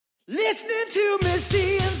Listening to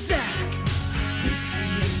Missy and Zach. Missy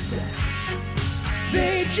and Zach.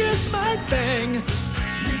 They just might bang.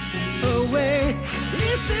 Missy away.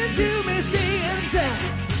 Listening to Missy and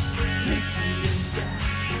Zach. Missy and Zach.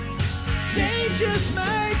 They just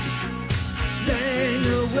might bang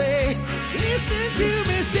away. Listening to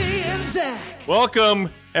Missy and Zach. Welcome,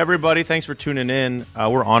 everybody. Thanks for tuning in.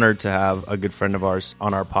 We're honored to have a good friend of ours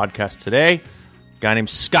on our podcast today. A guy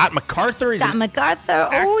named Scott MacArthur. Scott MacArthur.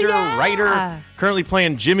 Actor, writer, currently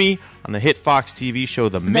playing Jimmy on the hit Fox TV show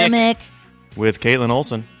The Mick with Caitlin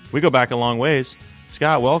Olsen. We go back a long ways.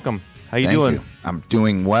 Scott, welcome. How you doing? You. I'm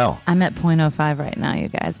doing well. I'm at 0.05 right now, you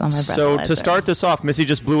guys, on my breathalyzer. So to start this off, Missy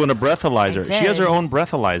just blew in a breathalyzer. She has her own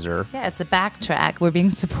breathalyzer. Yeah, it's a backtrack. We're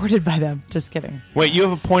being supported by them. Just kidding. Wait, you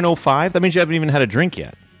have a 0.05? That means you haven't even had a drink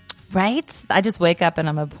yet. Right? I just wake up and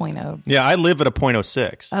I'm a 0.0. Yeah, I live at a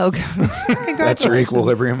 0.06. Oh, congratulations. That's your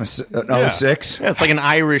equilibrium, 06? Yeah, it's like an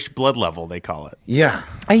Irish blood level, they call it. Yeah.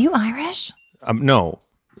 Are you Irish? No.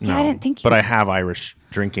 Yeah, I didn't think you But were. I have Irish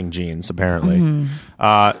drinking genes, apparently.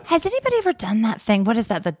 Has anybody ever done that thing? What is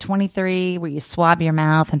that, the 23, where you swab your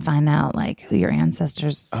mouth and find out like who your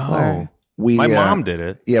ancestors were? My mom did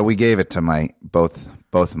it. Yeah, we gave it to my both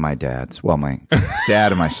of my dads. Well, my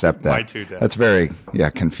dad and my stepdad. My two dads. That's very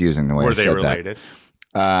confusing the way Were I they said related?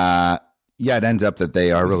 that. Yeah, it ends up that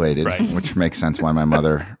they are related, Right. which makes sense why my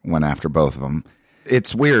mother went after both of them.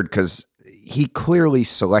 It's weird because he clearly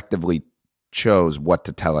selectively chose what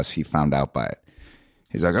to tell us he found out by it.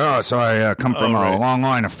 He's like, oh, so I come from a long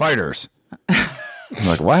line of fighters. I'm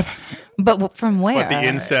like, what? But from where? What, the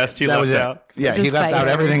incest he That left was it. out? Yeah, he Just left out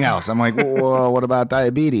fighters. everything else. I'm like, well, what about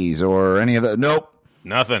diabetes or any of that? Nope.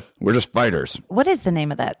 Nothing. We're just fighters. What is the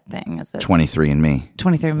name of that thing? Is it 23andMe.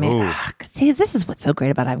 23andMe? See, this is what's so great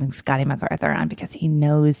about having Scotty MacArthur on, because he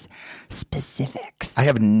knows specifics. I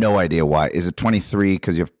have no idea why. Is it 23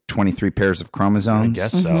 because you have 23 pairs of chromosomes? I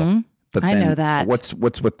guess so. But I then know that. What's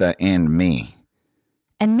with the and me?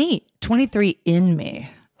 And me, 23 in me.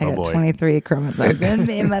 I got boy. 23 chromosomes in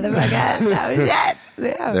me, motherfucker. Oh, shit.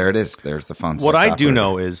 Yeah. There it is. There's the phone. What I do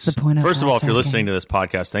know is, The point of first of all, if you're talking. listening to this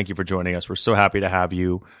podcast, thank you for joining us. We're so happy to have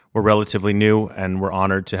you. We're relatively new, and we're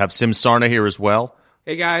honored to have Sim Sarna here as well.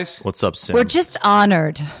 Hey guys. What's up, Sim? We're just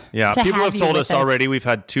honored. Yeah, to people have you told with us already. We've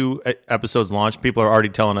had 2 episodes launched. People are already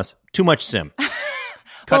telling us too much Sim. Cut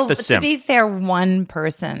Well, the to Sim. be fair, one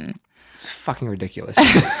person It's fucking ridiculous, by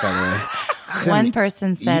the way. one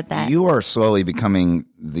person said that. You are slowly becoming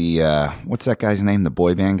the what's that guy's name? The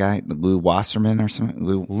boy band guy, the Lou Wasserman or something.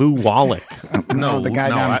 Lou Wallach. No, the guy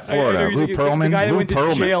down in Florida, Lou Pearlman. The guy that Lou went to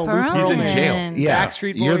Pearlman. jail. He's in jail. Pearlman. Yeah,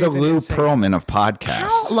 Backstreet you're the Boys and Lou NSYNC. Pearlman of podcasts.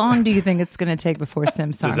 How long do you think it's going to take before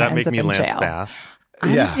Sim Sarna Does that ends make up me in Lance jail? Bass?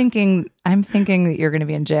 Yeah. I'm thinking that you're going to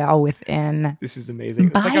be in jail within. This is amazing.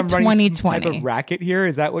 By It's like I'm running some type 2020. of racket here.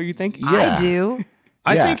 Is that what you think? Yeah. I do.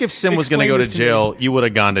 I Yeah. think if Sim was going to Explain go to this to me. jail, you would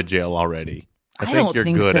have gone to jail already. I think don't you're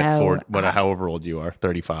think good at so. however old you are,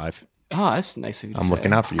 35. Oh, that's nice of you to I'm say.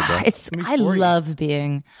 looking out for you, bro. I love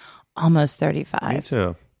being almost 35. Me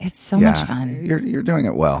too. It's so much fun. You're doing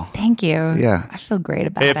it well. Thank you. Yeah. I feel great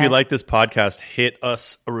about Hey, it. if you like this podcast, hit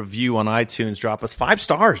us a review on iTunes. Drop us 5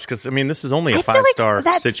 stars because this is only a I feel like 5-star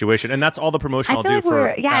that's- situation, and that's all the promotion I I'll feel do like for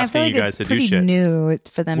I feel asking like you guys it's to do pretty shit. new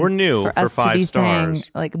for them. We're new for for us 5 to be stars.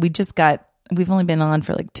 saying, like, we've only been on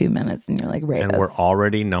for like 2 minutes, and you're like, rate And us. we're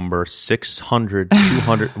already number 600,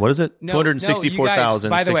 200. What is it? No, you guys,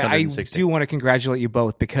 by the way, I 264,660. do want to congratulate you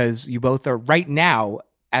both because you both are right now,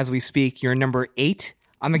 as we speak, you're number 8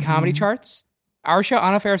 on the comedy charts. Our show,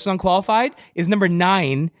 Unfair Unqualified, is number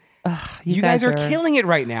 9. You guys are killing it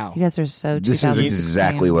right now. You guys are so. This is 2016.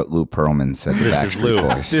 exactly what Lou Pearlman said to This is Lou.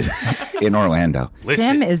 Backstreet Boys in Orlando.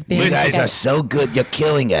 Sim is being. You guys sketchy. are so good. You're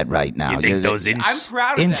killing it right now. You think those I'm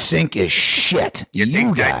proud of In that. sync is shit. You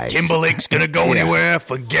think guys. that Timberlake's going to go anywhere?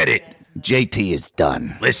 Forget it. JT is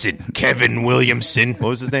done. Listen, Kevin Williamson. What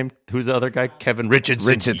was his name? Who's the other guy? Kevin Richardson.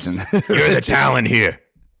 Richardson. You're the talent here.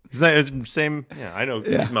 Is that the same? Yeah, I know.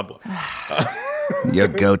 Yeah. He's my boy. Your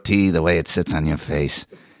goatee, the way it sits on your face.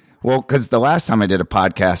 Well, because the last time I did a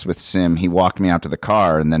podcast with Sim, he walked me out to the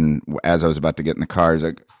car, and then as I was about to get in the car, he's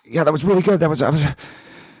like, "Yeah, that was really good. I was.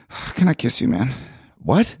 Can I kiss you, man?"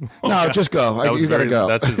 What? No, just go. That was You gotta very- go.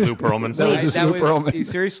 That's his Lou Pearlman That was side. his Lou Pearlman.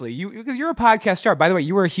 Seriously, because you're a podcast star. By the way,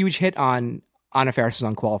 you were a huge hit on Affairs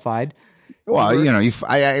Unqualified. Well,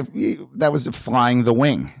 that was flying the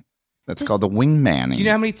wing. That's called the wingmanning. Do you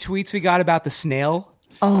know how many tweets we got about the snail?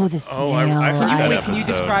 Oh, the snail. I heard that Wait, can you episode.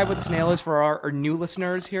 describe what the snail is for our new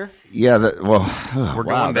listeners here? Yeah, We're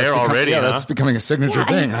going there already, huh? That's becoming a signature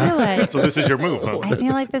thing. I feel like, So this is your move, huh? I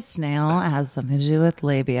feel like the snail has something to do with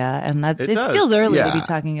labia, and it does. feels early to be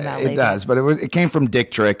talking about labia. It does, but it came from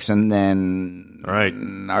dick tricks, and then Right.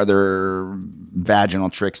 are there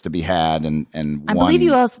vaginal tricks to be had? And I believe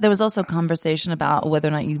there was also conversation about whether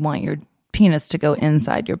or not you want your penis to go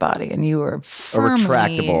inside your body, and you were firmly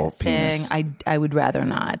retractable saying, penis. I would rather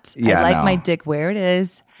not. Yeah, I like no. my dick where it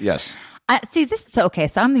is. Yes. See, this is okay.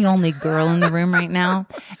 So I'm the only girl in the room right now,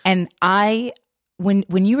 and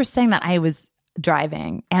when you were saying that, I was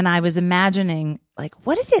driving and I was imagining, like,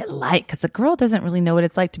 what is it like? Because the girl doesn't really know what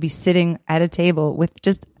it's like to be sitting at a table with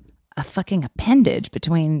just a fucking appendage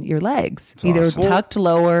between your legs, either awesome. tucked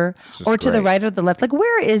lower or to the great. right or the left. Like,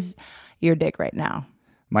 where is your dick right now?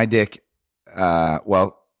 My dick.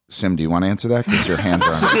 Well, Sim, do you want to answer that? Because your hands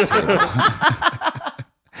are on the table.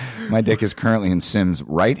 My dick is currently in Sim's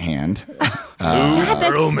right hand.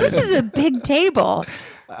 This is a big table.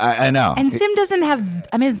 I know. And Sim doesn't have,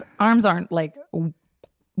 I mean, his arms aren't like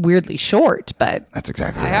weirdly short, but That's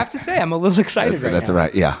exactly I right. have to say, I'm a little excited right That's now.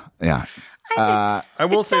 right. Yeah. Yeah. I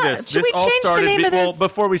will It's say not- this. should This we all change the started. name of Well, this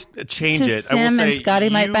before we change to it, I will Sim say and Scotty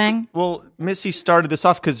Might Bang? Well, Missy started this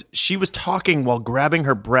off because she was talking while grabbing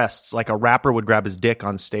her breasts like a rapper would grab his dick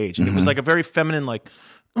on stage, and it was like a very feminine, like,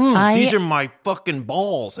 these are my fucking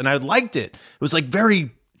balls, and I liked it. It was like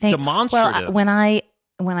very demonstrative. Well,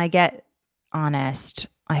 when I get honest,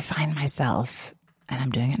 I find myself, and I'm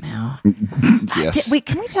doing it now. Yes. Wait,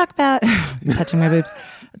 can we talk about touching my boobs?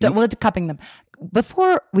 Well, cupping them.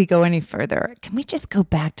 Before we go any further, can we just go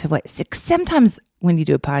back to sometimes when you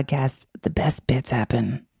do a podcast, the best bits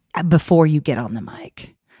happen before you get on the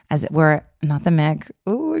mic, as it were, not the mic.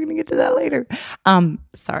 Oh, we're going to get to that later.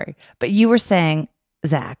 Sorry. But you were saying,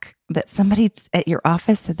 Zach, that somebody at your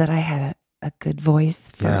office said that I had a good voice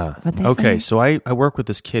for what they Okay, say. so I work with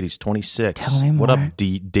this kid. He's 26. Tell me What more. up,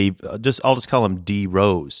 Dave? I'll just call him D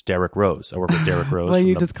Rose, Derek Rose. I work with Derek Rose. Well,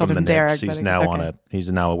 you from just called from him the Derek, Knicks. but He's now okay. He's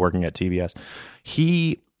now working at TBS.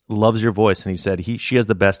 He loves your voice, and he said she has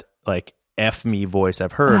the best like F me voice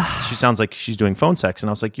I've heard. She sounds like she's doing phone sex, and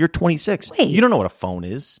I was like, you're 26. Wait. You don't know what a phone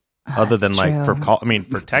is, other than that's like true. for call. I mean,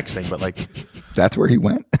 for texting, but like, That's where he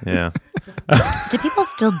went. yeah. Do people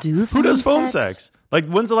still do Who does phone sex? Like,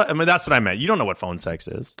 when's the last? I mean, that's what I meant. You don't know what phone sex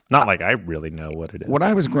is. Not like I really know what it is. When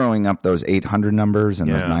I was growing up, those 800 numbers and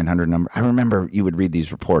those Yeah. 900 numbers, I remember you would read these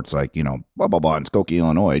reports like, blah, blah, blah, in Skokie,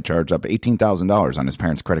 Illinois, charged up $18,000 on his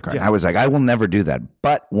parents' credit card. And I was like, I will never do that.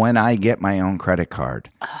 But when I get my own credit card,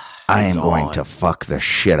 I am going to fuck the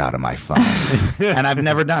shit out of my phone. And I've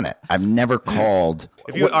never done it. I've never called.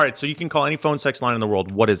 All right, so you can call any phone sex line in the world.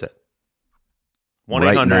 What is it?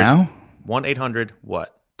 Right now? 1-800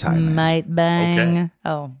 what? Thailand. Might bang. Okay.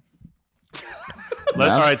 Oh. All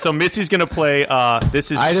right, so Missy's going to play.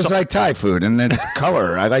 This is. I just like Thai food and it's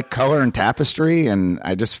color. I like color and tapestry, and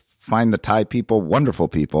I just find the Thai people wonderful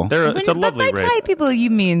people. It's a lovely But by race. Thai people, you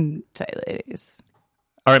mean Thai ladies.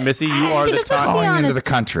 All right, Missy, you are the Because let's Thai. be Calling into honest. the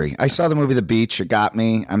country. I saw the movie The Beach. It got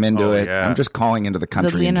me. I'm into Oh, it. yeah. I'm just calling into the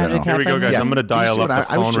country in Leonardo general. Here we go, guys. Yeah. I'm going to Do you see dial up what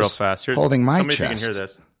the I was phone real just fast. Here, holding my tell me if you chest. can hear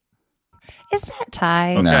this. Is that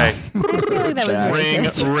Thai? No. Okay. I feel like that was Ring,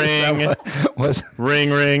 racist. ring, Was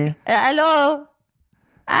ring. Hello?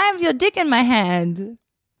 I have your dick in my hand.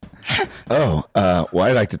 well, I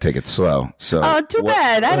like to take it slow. So Oh, too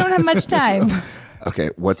bad. I don't have much time.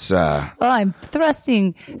 Okay, what's Oh, I'm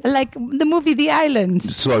thrusting like the movie The Island.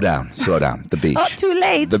 slow down, the beach. Oh, too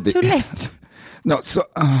late. The be- Too late. No, so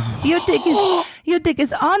Your dick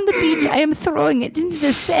is on the beach. I am throwing it into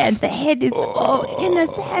the sand. The head is all in the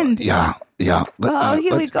sand. yeah. Oh,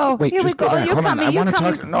 here we let's- go. Wait, Here we just go go. back. You're Hold on. coming. I You're want to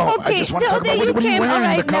coming. talk. No, I Okay, just want to no, talk about there what are you came. wearing? All The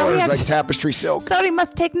right, now we colors have like to- tapestry silk. Sorry,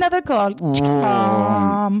 must take another call.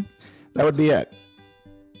 That would be it.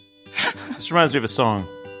 This reminds me of a song.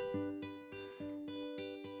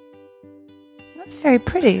 That's very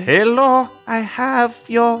pretty. Hello, I have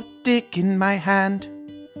your dick in my hand.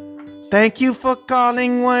 Thank you for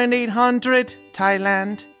calling 1-800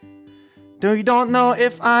 Thailand. You don't know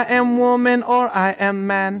if I am woman or I am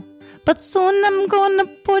man. But soon I'm gonna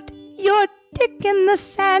put your dick in the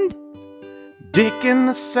sand. Dick in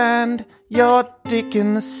the sand, your dick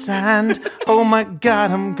in the sand. Oh my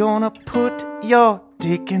God, I'm gonna put your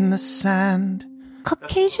dick in the sand.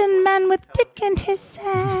 Caucasian man with dick in his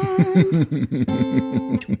sand.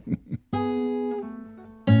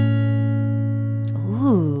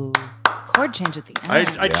 Ooh, chord change at the end.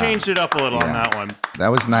 I changed it up a little on Yeah. that one. That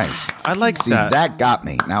was nice. I like See, that. that got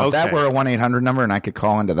me. Now, if that Okay. were a 1-800 number and I could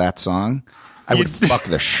call into that song, I would fuck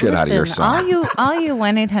the shit out of your son. All you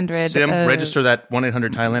 1-800. Sim, register that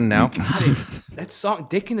 1-800-Thailand now. That song,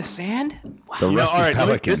 Dick in the Sand? Wow. The Rusty all right,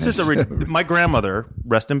 Pelican this is my grandmother,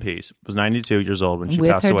 rest in peace, was 92 years old when she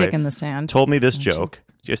with passed her away. dick in the sand. Told me this joke.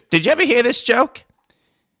 Did you ever hear this joke?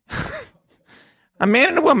 A man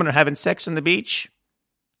and a woman are having sex on the beach.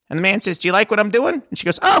 And the man says, do you like what I'm doing? And she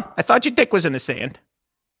goes, oh, I thought your dick was in the sand.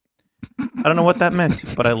 I don't know what that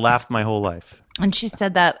meant, but I laughed my whole life. And she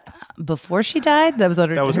said that before she died? That was what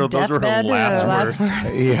her, those were her deathbed, last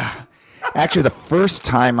words. Yeah. Actually, the first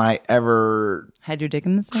time I ever Had your dick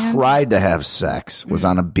in the sand? tried to have sex was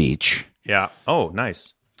on a beach. Yeah. Oh,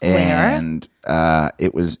 nice. And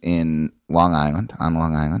it was on Long Island.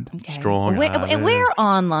 Okay. Strong Island. Where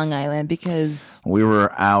on Long Island? Because We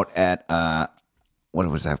were out at, what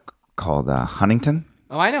was that called? Huntington?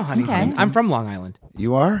 Oh, I know Huntington. Okay. I'm from Long Island.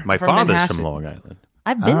 You are? My From father's Manhasset. from Long Island.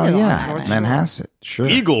 I've been to Long Island. Manhasset. Sure.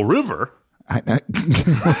 Eagle River.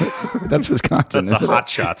 That's Wisconsin. That's a isn't it? Hot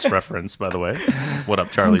Shots reference, by the way. What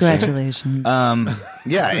up, Charlie Sheen? Congratulations.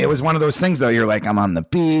 Yeah, it was one of those things, though. You're like, I'm on the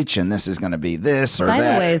beach, and this is going to be this or By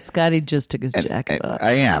that. the way, Scotty just took his jacket off.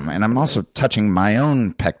 I am, and I'm also touching my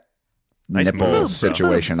own nipple boobs.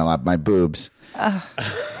 situation a lot, my boobs.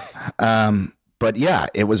 But yeah,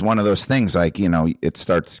 it was one of those things. Like, it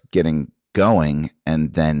starts getting going,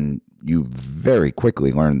 and then you very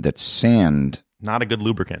quickly learn that sand. Not a good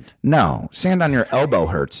lubricant. No, sand on your elbow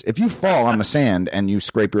hurts. If you fall on the sand and you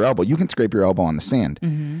scrape your elbow, you can scrape your elbow on the sand.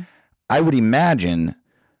 Mm-hmm. I would imagine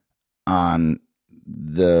on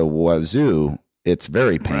the wazoo, it's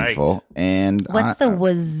very painful. Right. And What's the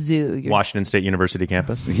wazoo? Washington State University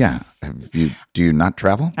campus. Yeah. Do you not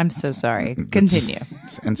travel? I'm so sorry. Continue.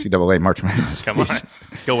 It's NCAA March Madness. Come on. please.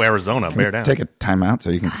 Go Arizona. Bear down. Take a time out so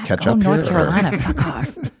you can catch Go up North here. or- Carolina. Fuck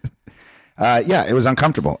off. Yeah, it was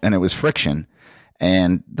uncomfortable and it was friction.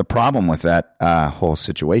 And the problem with that whole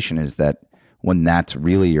situation is that when that's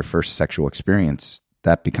really your first sexual experience,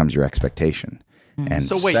 that becomes your expectation. And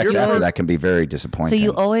So wait, sex you're after first- that can be very disappointing. So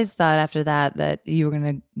you always thought after that you were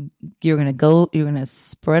gonna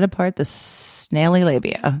spread apart the snaily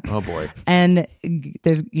labia, Oh, boy. and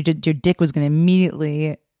your dick was gonna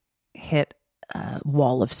immediately hit a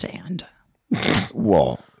wall of sand.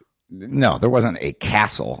 Well, no, there wasn't a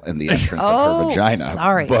castle in the entrance of Oh, her vagina.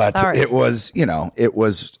 sorry, but sorry. it was, it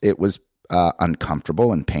was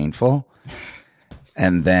uncomfortable and painful.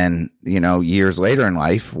 And then, years later in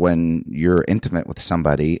life, when you're intimate with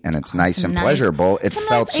somebody and it's nice and nice. pleasurable, it Sometimes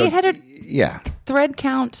felt so. 800 Yeah, Thread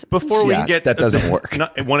count. Before we Yeah, get that doesn't work.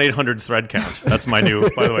 1-800 thread count. That's my new,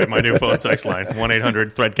 by the way, my new phone sex line.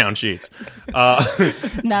 1-800 thread count sheets.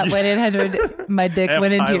 Not 1-800. My dick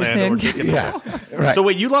went into your Thailand or sand. kicking yeah, right. So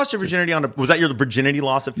wait, you lost your virginity was that your virginity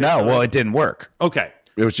loss at 15? No, well, it didn't work. Okay.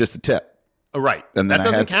 It was just a tip, All right. and then that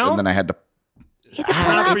doesn't and count? then I had to. You have to pull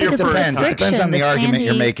Not out for your because of the first Depends. time. It depends friction, on the argument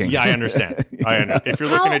you're sandy- making. Yeah, I understand. If you're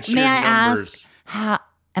looking at How, may sheer I numbers. ask? How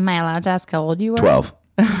am I allowed to ask how old you were? 12.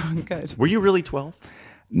 Good. Were you really 12?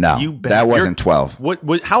 No, You bet. that You're- wasn't 12.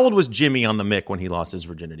 How old was Jimmy on the Mick when he lost his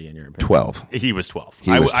virginity in your opinion? 12. He was 12.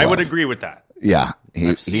 He was I would 12. agree with that. Yeah,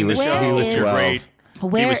 he Seen was. the show. He was Where is- 12.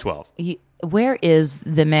 Great. He was 12. Where is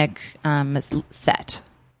the Mick set?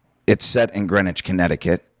 It's set in Greenwich,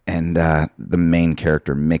 Connecticut, and the main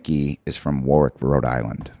character Mickey is from Warwick, Rhode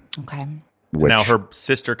Island. Okay. Which, Now her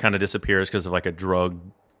sister kind of disappears because of like a drug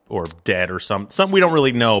or dead or some we don't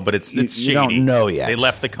really know, but it's you shady. don't know yet. They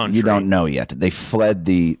left the country. You don't know yet. They fled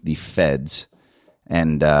the feds,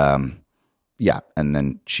 and yeah, and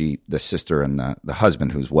then the sister and the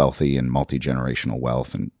husband, who's wealthy and multi-generational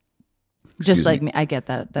wealth, and Just like me. I get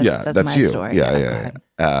that. That's my you. story. Yeah, Go yeah.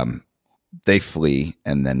 ahead. They flee,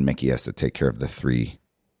 and then Mickey has to take care of the 3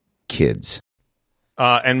 kids.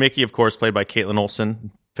 And Mickey, of course, played by Caitlin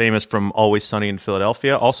Olsen, famous from Always Sunny in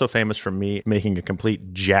Philadelphia. Also famous from me making a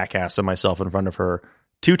complete jackass of myself in front of her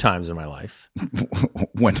 2 times in my life.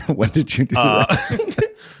 when did you do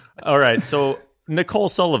that? All right, so Nicole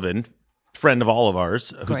Sullivan, friend of all of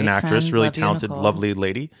ours, who's Great an actress, friend. really Love you, talented, Nicole. lovely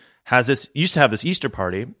lady, used to have this Easter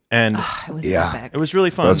party, and It was Yeah. epic. it was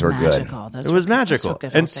really fun. Those were good. magical. Those It was were good. Those magical. were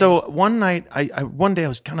good And so things. one night, one day I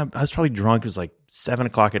was probably drunk. It was like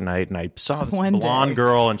 7:00 at night, and I saw this One blonde day.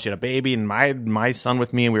 girl, and she had a baby, and my son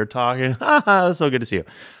with me, and we were talking. It was so good to see you.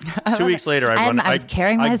 2 weeks later, I was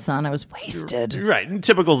carrying my son. I was wasted. Right,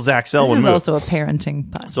 typical Zach Selwyn This is move. also a parenting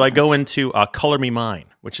podcast. So I go into Color Me Mine,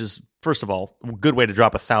 which is, first of all, a good way to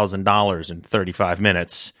drop $1,000 in 35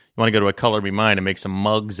 minutes. You want to go to a Color Me Mine and make some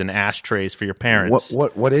mugs and ashtrays for your parents.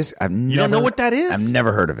 What is? You don't know what that is? I've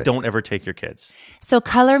never heard of it. Don't ever take your kids. So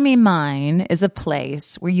Color Me Mine is a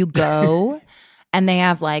place where you go and they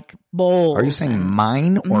have like bowls. Are you saying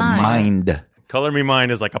mine or Mine. mind? Color Me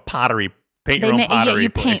Mine is like a pottery. Paint your own pottery. Yeah, you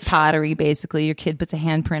place. paint pottery, basically. Your kid puts a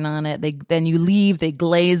handprint on it. Then you leave, they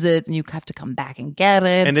glaze it, and you have to come back and get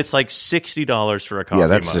it. And it's like $60 for a coffee Yeah,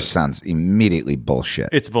 that mug. just sounds immediately bullshit.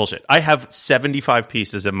 It's bullshit. I have 75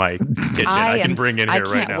 pieces in my kitchen I can bring in here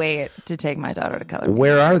right now. I can't wait to take my daughter to Color Me.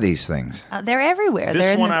 Where are these things? They're everywhere. This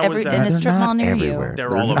They're one I was in at. a strip mall near everywhere. you.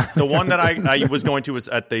 They're all over. The one that I was going to was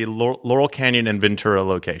at the Laurel Canyon and Ventura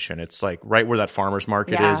location. It's like right where that farmer's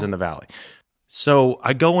market is in the valley. So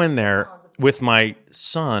I go in there with my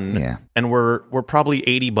son, and we're probably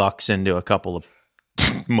 $80 into a couple of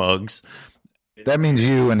mugs. That means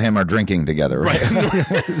you and him are drinking together, right?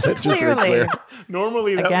 Is that just Clearly.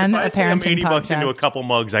 Normally, Again, if I a say I'm parenting $80 into a podcast. couple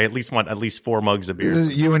mugs, I at least want 4 mugs of beer.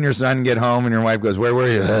 You and your son get home, and your wife goes, "Where were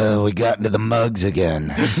you?" "Oh, we got into the mugs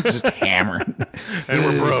again." Just hammering. And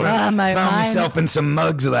we're broke. Found myself in some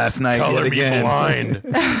mugs last night. Color yet me again.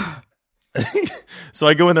 blind. So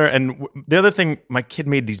I go in there, and the other thing, my kid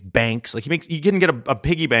made these banks. Like you can get a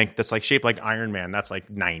piggy bank that's like shaped like Iron Man. That's like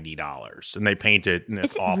 $90, and they paint it, and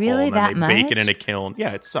it's Is it awful. really and then that they bake it much? in a kiln.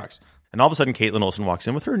 Yeah, it sucks. And all of a sudden, Caitlin Olsen walks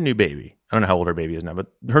in with her new baby. I don't know how old her baby is now, but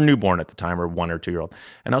her newborn at the time, or 1 or 2 year old.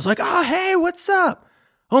 And I was like, "Oh, hey, what's up?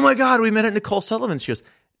 Oh my God, we met at Nicole Sullivan." She goes,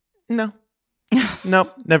 "No."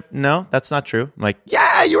 Nope, no, that's not true. I'm like,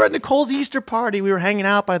 "Yeah, you were at Nicole's Easter party. We were hanging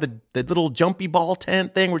out by the little jumpy ball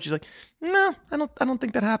tent thing." Where she's like, "No, I don't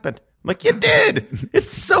think that happened." I'm like, "You did. It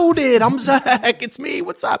so did. I'm Zach. It's me.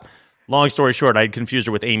 What's up?" Long story short, I confused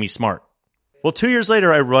her with Amy Smart. Well, 2 years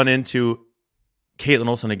later, I run into Caitlin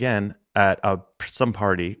Olsen again at some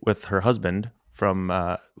party with her husband from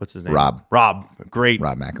what's his name? Rob. Great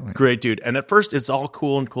Rob McElhenney. Great dude. And at first, it's all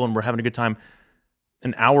cool, and we're having a good time.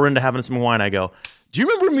 An hour into having some wine, I go, "Do you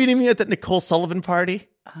remember meeting me at that Nicole Sullivan party?"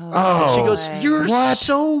 Oh, She goes, "You're What?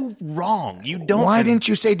 so wrong. You don't." Why didn't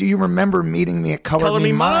you say, "Do you remember meeting me at Color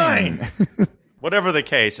Me Mine"? Whatever the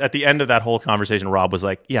case, at the end of that whole conversation, Rob was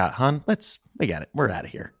like, "Yeah, hon, we got it. We're out of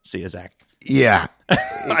here. See you, Zach." Yeah.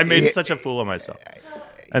 I made such a fool of myself.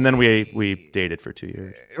 And then we dated for 2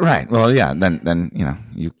 years. Right. Well, yeah. Then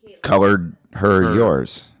you colored her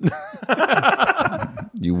yours.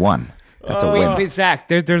 You won. That's a win. Wait, Zach,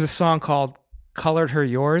 there's a song called "Colored Her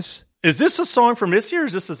Yours." Is this a song from this year, or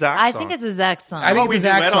is this a Zach song? I think it's a Zach song. I think we it's a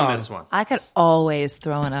Zach duet song. on this one. I could always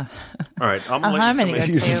throw in a All right. I'm a harmony or You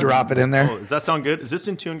just two. drop it in there. Oh, does that sound good? Is this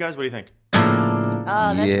in tune, guys? What do you think?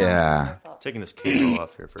 Oh, that Yeah. Taking this cable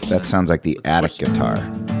off here for a That second. sounds like the attic guitar.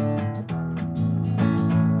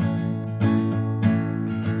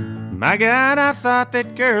 My God, I thought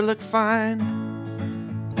that girl looked fine.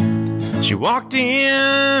 She walked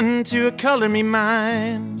into a Color Me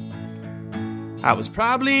Mine. I was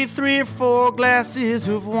probably 3 or 4 glasses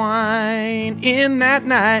of wine in that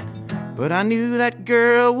night, but I knew that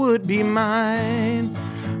girl would be mine.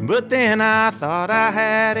 But then I thought I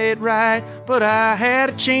had it right, but I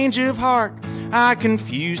had a change of heart. I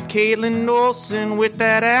confused Caitlin Olsen with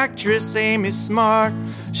that actress Amy Smart.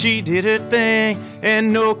 She did her thing,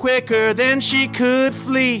 and no quicker than she could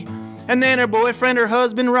flee. And then her boyfriend, her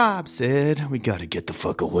husband Rob, said, "We gotta get the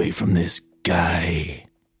fuck away from this guy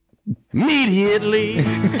immediately."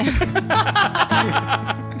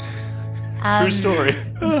 True story.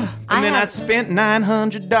 And then I spent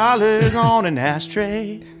 $900 on an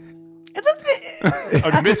ashtray.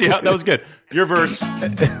 Oh, Missy, that was good. Your verse.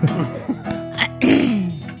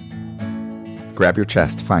 Grab your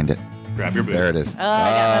chest. Find it. Grab your boobs. There it is.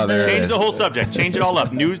 got my there it Change is. the whole subject. Change it all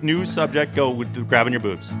up. New subject. Go with grabbing your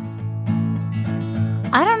boobs.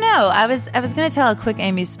 I don't know. I was going to tell a quick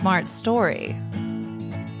Amy Smart story.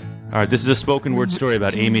 All right, this is a spoken word story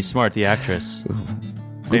about Amy Smart, the actress.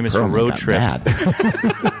 Famous for Perlman Road got Trip. mad.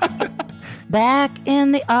 Back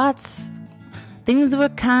in the aughts, things were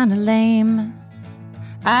kind of lame.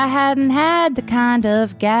 I hadn't had the kind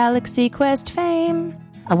of Galaxy Quest fame.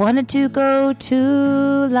 I wanted to go to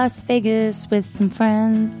Las Vegas with some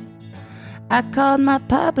friends. I called my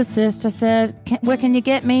publicist. I said, "Where can you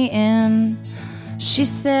get me in?" She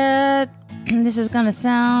said, "This is going to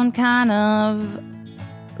sound kind of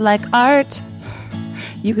like art.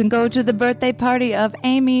 You can go to the birthday party of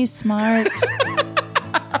Amy Smart."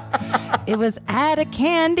 It was at a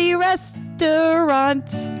candy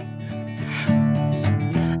restaurant.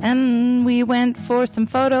 And we went for some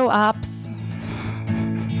photo ops.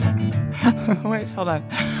 Wait, hold on.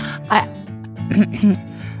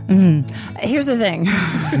 Here's the thing.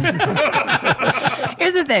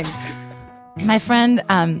 Here's the thing. My friend,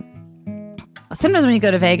 sometimes when you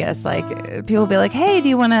go to Vegas, like people will be like, "Hey, do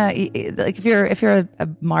you want to?" Like if you're a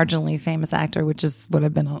marginally famous actor, which is what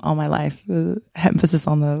I've been all my life, emphasis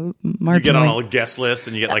on the marginally. You get on a guest list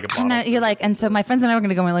and you get like a bottle. And so my friends and I were going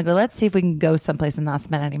to go and like, well, let's see if we can go someplace and not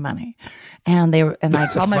spend any money. And I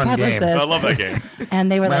called my publicist. I love that game.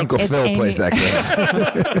 And they were my like, Uncle Phil Amy. plays that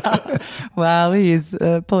game. Well, he's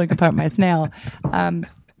pulling apart my snail and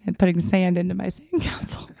putting sand into my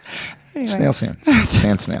sandcastle. Anyway. Snail sand.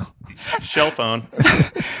 Sand snail. Shell phone.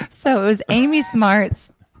 So it was Amy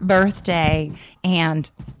Smart's birthday, and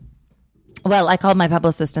well, I called my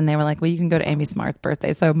publicist and they were like, well, you can go to Amy Smart's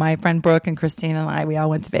birthday. So my friend Brooke and Christine and I, we all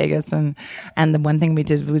went to Vegas, and the one thing we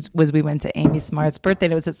did was we went to Amy Smart's birthday.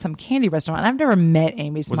 And it was at some candy restaurant. I've never met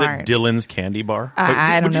Amy Smart. Was it Dylan's Candy Bar?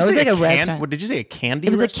 I don't know. It was like a restaurant. What did you say? A candy? It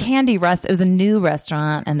was restaurant? a candy restaurant. It was a new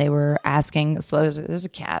restaurant, and they were asking. So there's a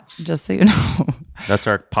cat, just so you know. That's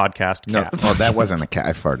our podcast cat. No, that wasn't a cat.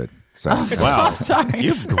 I farted. Sorry. Wow. I'm sorry.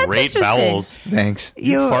 You have That's great interesting. bowels. Thanks.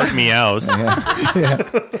 You fart meows.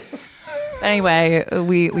 Anyway,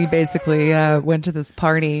 we basically went to this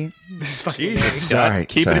party. This is fucking Jesus, Sorry, God,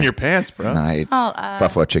 keep it in sorry. your pants, bro. No, I ate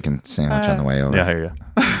buffalo chicken sandwich on the way over. Yeah, I hear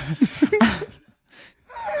you.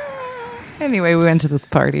 Anyway, we went to this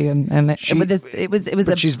party, and it was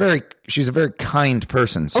She's a very kind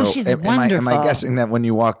person. So she's am wonderful. I guessing that when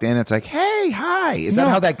you walked in, it's like, hey, hi. Is that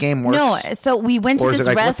how that game works? No, so we went to Or is this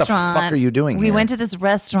it like, restaurant. what the fuck are you doing We here? went to this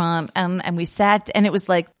restaurant and we sat, and it was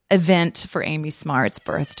like event for Amy Smart's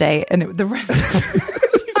birthday, and the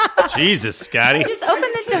restaurant. Jesus, Scotty. Just open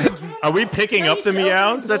the door. Are we picking up the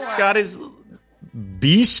meows that Scotty's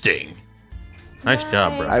beasting? Nice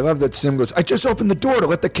job, bro. I love that Sim goes, I just opened the door to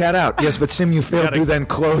let the cat out. Yes, but Sim, you failed Gotta- to then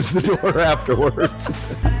close the door afterwards.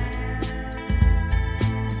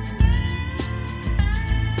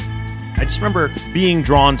 I just remember being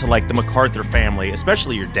drawn to like the MacArthur family,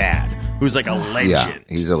 especially your dad, who's like a legend.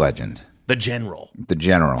 Yeah, he's a legend. The general. The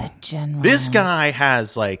general. General. This guy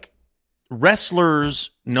has like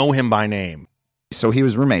wrestlers know him by name. So he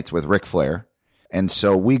was roommates with Ric Flair. And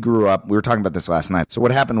so we grew up, we were talking about this last night. So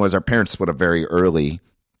what happened was our parents split up very early.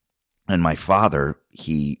 And my father,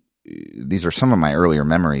 these are some of my earlier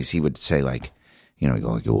memories. He would say like, he'd go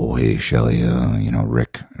like, oh, hey, Shelly,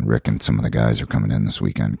 Rick and some of the guys are coming in this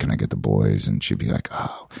weekend. Can I get the boys? And she'd be like,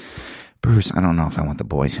 oh, Bruce, I don't know if I want the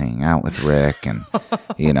boys hanging out with Rick. And,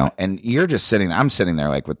 and you're just sitting there. I'm sitting there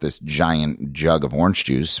like with this giant jug of orange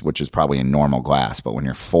juice, which is probably a normal glass. But when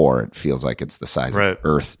you're 4, it feels like it's the size Right. of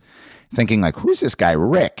Earth. Thinking like, who's this guy,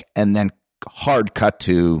 Rick? And then hard cut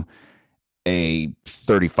to a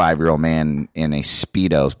 35-year-old man in a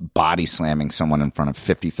Speedo body slamming someone in front of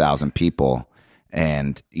 50,000 people.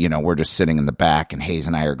 And, we're just sitting in the back and Hayes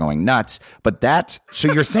and I are going nuts. But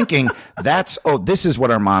so you're thinking this is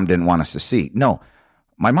what our mom didn't want us to see. No,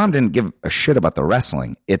 my mom didn't give a shit about the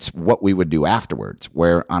wrestling. It's what we would do afterwards,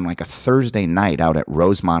 where on like a Thursday night out at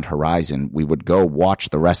Rosemont Horizon, we would go watch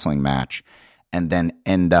the wrestling match and then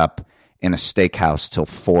end up in a steakhouse till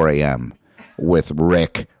 4 a.m. with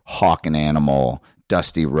Rick, Hawk and Animal,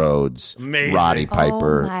 Dusty Rhodes, Amazing. Roddy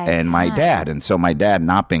Piper, and my God. dad. And so my dad,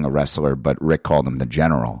 not being a wrestler, but Rick called him the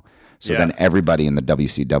General. So then Yes. everybody in the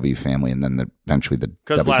WCW family, and then eventually the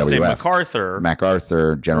Because WWF. last name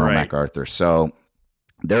MacArthur. General Right. MacArthur. So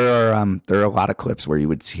there are a lot of clips where you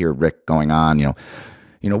would hear Rick going on,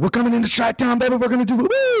 we're coming into Chi-Town, baby. We're going to do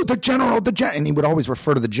the General, and he would always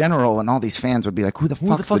refer to the General, and all these fans would be like, who the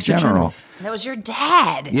fuck's the General? That was your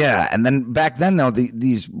dad. Yeah, and then back then, though,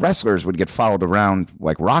 these wrestlers would get followed around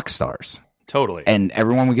like rock stars. Totally. And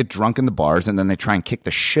everyone would get drunk in the bars, and then they try and kick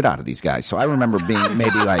the shit out of these guys. So I remember being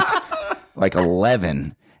maybe like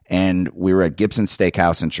 11, and we were at Gibson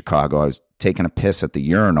Steakhouse in Chicago. I was taking a piss at the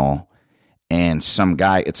urinal, and some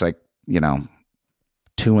guy, it's like,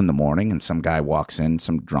 2 a.m, and some guy walks in,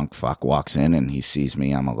 some drunk fuck walks in, and he sees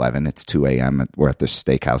me. I'm 11. It's 2 a.m. We're at this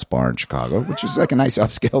steakhouse bar in Chicago, which is like a nice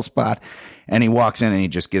upscale spot. And he walks in and he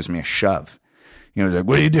just gives me a shove. He's like,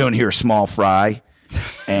 what are you doing here, small fry?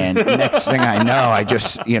 And next thing I know, I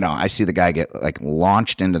just, I see the guy get like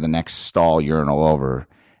launched into the next stall urinal over,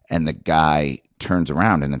 and the guy turns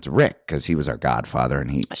around and it's Rick, because he was our godfather,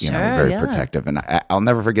 and he, Sure, very yeah. protective. And I'll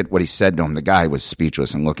never forget what he said to him. The guy was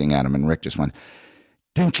speechless and looking at him, and Rick just went,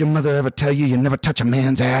 didn't your mother ever tell you never touch a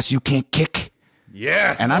man's ass you can't kick?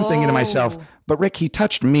 yes. And I'm thinking to myself, but Rick, he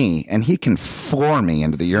touched me and he can floor me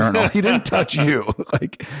into the urinal. He didn't touch you.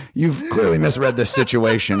 Like, you've clearly misread this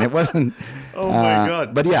situation. It wasn't. Oh my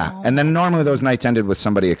God. But yeah, and then normally those nights ended with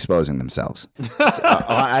somebody exposing themselves. So,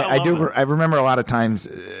 I remember a lot of times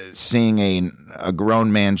seeing a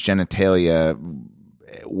grown man's genitalia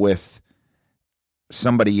with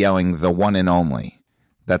somebody yelling "the one and only."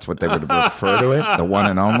 That's what they would refer to it, the one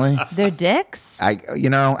and only. Their dicks? I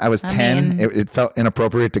was 10. It felt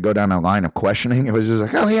inappropriate to go down a line of questioning. It was just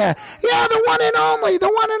like, oh, yeah, the one and only, the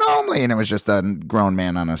one and only. And it was just a grown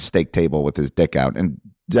man on a steak table with his dick out. And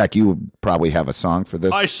Zach, you would probably have a song for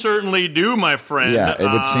this. I certainly do, my friend. Yeah,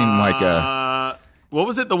 it would seem like a... What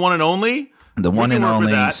was it, the one and only? The one and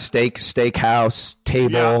only steakhouse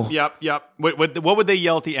table. Yep. What would they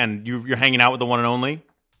yell at the end? You're hanging out with the one and only?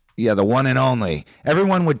 Yeah, the one and only.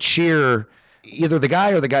 Everyone would cheer either the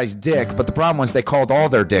guy or the guy's dick, but the problem was they called all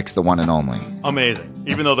their dicks the one and only. Amazing.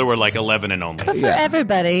 Even though there were like 11 and only. But for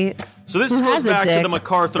everybody. So this goes back to the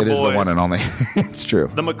MacArthur boys. It is the one and only. It's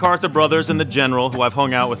true. The MacArthur brothers and the General, who I've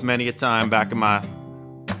hung out with many a time back in my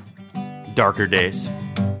darker days.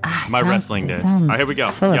 My wrestling days. All right, here we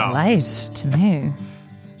go. Full of light to me.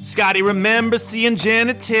 Scotty remembers seeing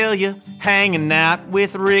genitalia hanging out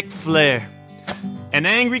with Ric Flair. An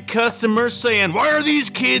angry customer saying, "Why are these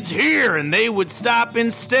kids here?" And they would stop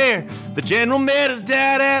and stare. The General met his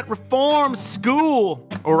dad at reform school,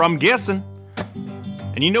 or I'm guessing.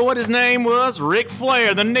 And you know what his name was? Ric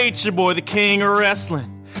Flair, the nature boy, the king of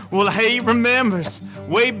wrestling. Well, he remembers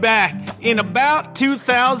way back in about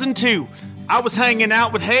 2002, I was hanging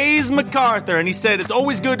out with Hayes MacArthur, and he said, "It's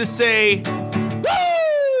always good to say,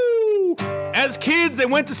 woo!" As kids, they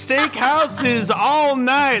went to steakhouses all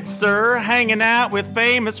night, sir, hanging out with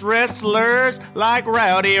famous wrestlers like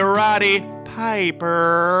Rowdy Roddy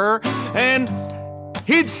Piper. And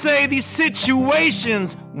he'd say these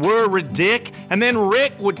situations were ridiculous, and then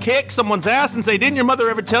Rick would kick someone's ass and say, "Didn't your mother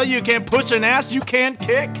ever tell you can't push an ass you can't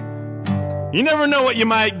kick?" You never know what you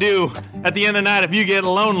might do at the end of the night if you get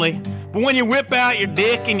lonely. But when you whip out your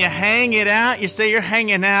dick and you hang it out, you say you're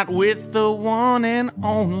hanging out with the one and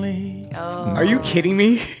only. Oh. Are you kidding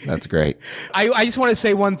me? That's great. I just want to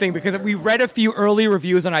say one thing, because we read a few early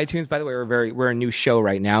reviews on iTunes. By the way, we're a new show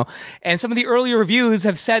right now, and some of the early reviews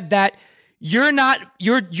have said that you're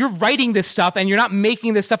writing this stuff and you're not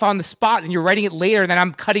making this stuff on the spot, and you're writing it later, and then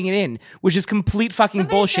I'm cutting it in, which is complete fucking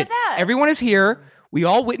bullshit. Everyone is here. We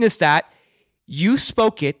all witnessed that. You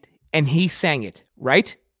spoke it and he sang it,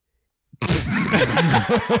 right?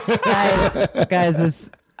 guys,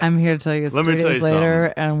 I'm here to tell you it's 3 days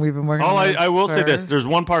later, and we've been working on this. I will say this. There's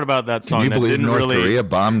one part about that song Can you that believe didn't North really... Korea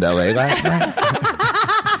bombed LA last night?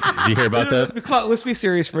 Did you hear about that? Come on, let's be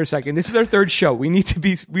serious for a second. This is our third show. We need to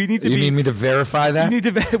be. You need me to verify that? We need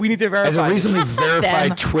to verify. As a recently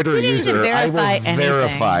verified Twitter user,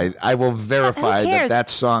 I will verify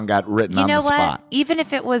that song got written on the spot. You know what? Even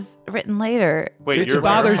if it was written later. Wait, it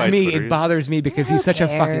bothers me. It bothers me because he's such a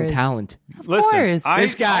fucking talent. Of course.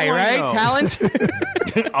 This guy, right? Talent?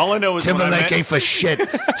 All I know is Timberlake ain't for shit.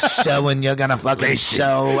 Sewing, you're gonna fucking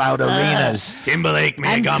sew out arenas. Timberlake,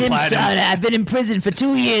 man, I'm Simpson. I've been in prison for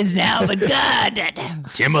 2 years now, but God.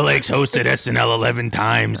 Timberlake's hosted SNL 11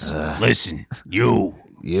 times. Listen, you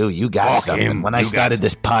got something. Him. When I started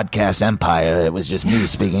this podcast empire, it was just me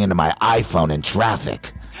speaking into my iPhone in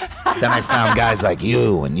traffic. Then I found guys like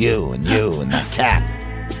you and you and you and that cat.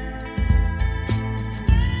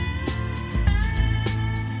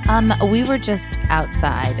 We were just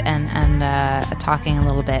outside and talking a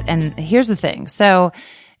little bit. And here's the thing. So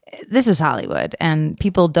this is Hollywood, and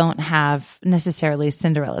people don't have necessarily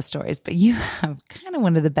Cinderella stories, but you have kind of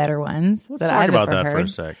one of the better ones that I've ever heard. Let's talk about that for a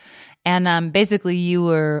sec. And basically, you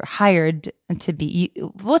were hired to be.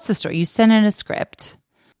 What's the story? You sent in a script.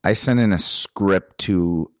 I sent in a script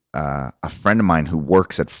to a friend of mine who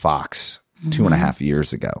works at Fox 2.5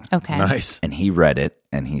 years ago. Okay. Nice. And he read it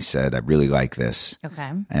and he said, "I really like this.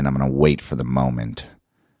 Okay. And I'm going to wait for the moment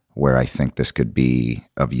where I think this could be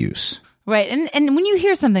of use." Right. And when you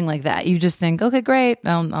hear something like that, you just think, okay, great.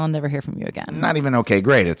 I'll never hear from you again. Not even okay,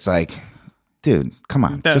 great. It's like, dude, come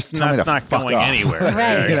on. Just tell me to not fuck going off. anywhere.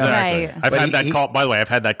 Right, exactly. right. I've had that call. By the way, I've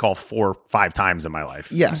had that call 4 or 5 times in my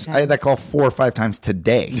life. Yes, okay. I had that call 4 or 5 times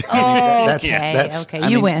today. Oh, okay.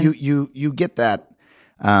 You win. You get that.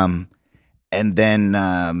 And then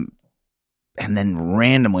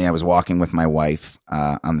randomly, I was walking with my wife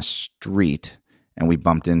on the street, and we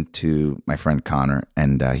bumped into my friend Connor,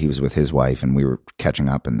 and he was with his wife, and we were catching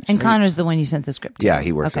up. And Connor's the one you sent the script to? Yeah,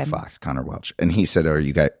 he works at Fox, Connor Welch. And he said, Are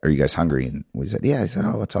you guys hungry? And we said, yeah. He said,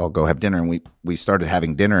 oh, let's all go have dinner. And we started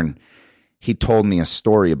having dinner, and he told me a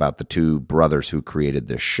story about the 2 brothers who created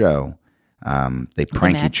this show. They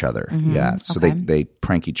prank each other. Mm-hmm. Yeah, so they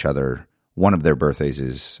prank each other. One of their birthdays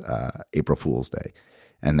is April Fool's Day,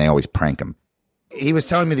 and they always prank him. He was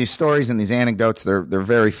telling me these stories and these anecdotes. They're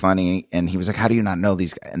very funny. And he was like, "How do you not know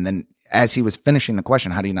these guys?" And then as he was finishing the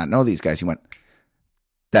question, "How do you not know these guys?" He went,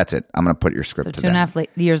 That's it. I'm going to put your script So to 2.5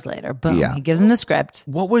 years later, boom, Yeah. he gives him the script.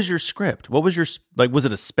 What was your script? What was your was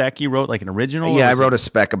it a spec you wrote, like an original? Yeah, I wrote a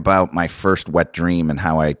spec about my first wet dream and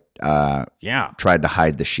how I tried to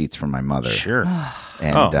hide the sheets from my mother. Sure.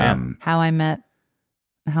 And How I met,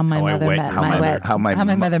 how my mother met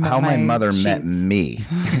how my mother met me,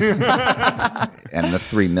 and the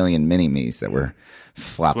 3 million mini-me's that were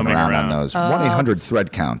flopping around on those 1-800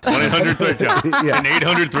 thread count. 1-800 thread count. Yeah. An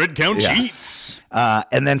 800 thread count Yeah. sheets.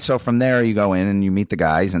 And then so from there you go in and you meet the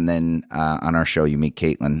guys, and then on our show you meet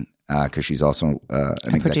Caitlin because she's also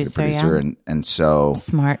an executive producer, yeah. and so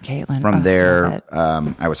Smart Caitlin. from there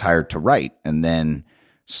I was hired to write, and then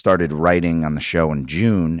started writing on the show in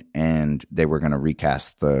June, and they were going to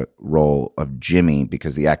recast the role of Jimmy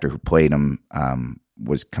because the actor who played him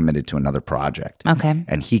was committed to another project. Okay.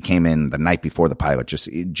 And he came in the night before the pilot.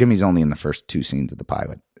 Jimmy's only in the first 2 scenes of the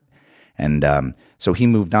pilot. And so he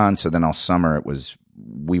moved on. So then all summer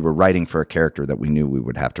we were writing for a character that we knew we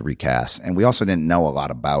would have to recast. And we also didn't know a lot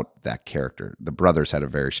about that character. The brothers had a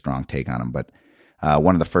very strong take on him. But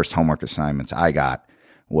one of the first homework assignments I got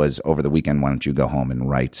was over the weekend, why don't you go home and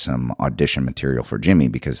write some audition material for Jimmy?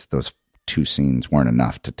 Because those 2 scenes weren't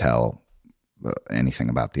enough to tell anything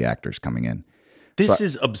about the actors coming in. This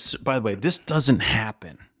is absurd. By the way, this doesn't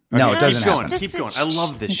happen. No, it doesn't Keep going. happen. Keep going. I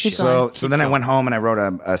love this Keep shit. going. So then I went home and I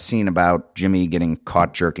wrote a scene about Jimmy getting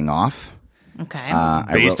caught jerking off. Okay.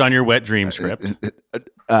 Based on your wet dream script.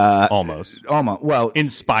 Almost. Well,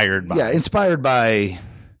 Inspired by. yeah, inspired by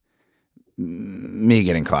me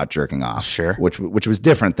getting caught jerking off. Sure. Which was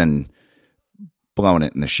different than blowing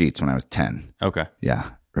it in the sheets when I was 10. Okay.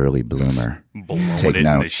 Yeah, early bloomer. Blowing Take it in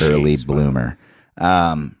note, the sheets, early man. bloomer.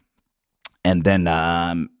 And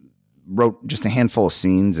then wrote just a handful of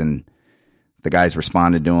scenes, and the guys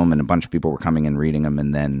responded to them, and a bunch of people were coming and reading them.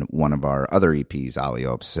 And then one of our other EPs, Ali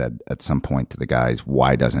Opes, said at some point to the guys,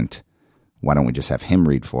 why don't we just have him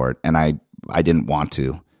read for it? And I didn't want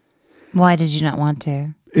to. Why did you not want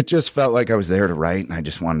to? It just felt like I was there to write, and I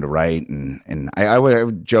just wanted to write. And I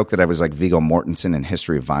would joke that I was like Viggo Mortensen in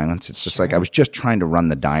History of Violence. It's just like I was just trying to run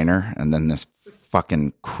the diner, and then this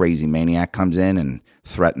fucking crazy maniac comes in and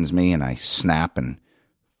threatens me, and I snap and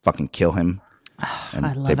fucking kill him. And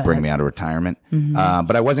I love they bring it. me out of retirement.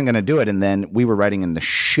 But I wasn't going to do it. And then we were writing in the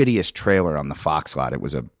shittiest trailer on the Fox lot. It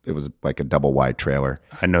was like a double wide trailer.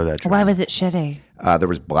 I know that. Why was it shitty? There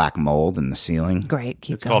was black mold in the ceiling. Great.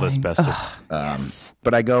 Keep It's going. called asbestos. Yes.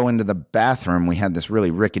 But I go into the bathroom. We had this really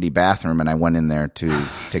rickety bathroom, and I went in there to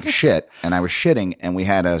take a shit. And I was shitting, and we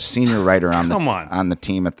had a senior writer on the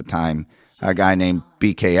team at the time, a guy named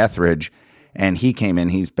B.K. Etheridge, and he came in.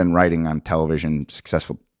 He's been writing on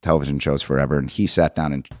successful television shows forever, and he sat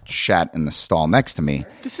down and shat in the stall next to me.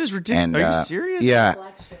 This is ridiculous. And, Are you serious? Yeah.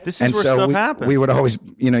 This is And where so stuff happens. we would always,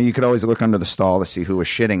 you could always look under the stall to see who was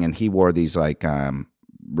shitting, and he wore these like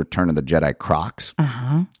Return of the Jedi Crocs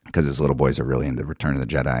because his little boys are really into Return of the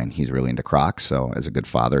Jedi, and he's really into Crocs. So as a good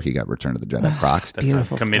father, he got Return of the Jedi Crocs. That's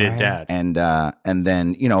Beautiful a committed story. dad. And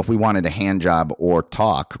then, if we wanted a hand job or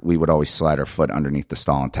talk, we would always slide our foot underneath the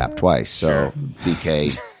stall and tap twice. So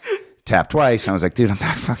BK tapped twice. I was like, dude, I'm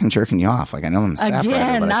not fucking jerking you off. Like, I know I'm a staff Again,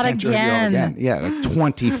 writer, but not I can't jerk you off again. again. Yeah, like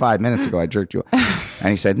 25 minutes ago, I jerked you off. And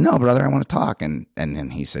he said, no, brother, I want to talk. And then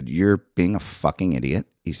he said, you're being a fucking idiot.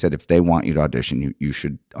 He said, if they want you to audition, you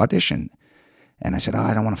should audition. And I said,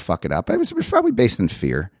 I don't want to fuck it up. It was probably based in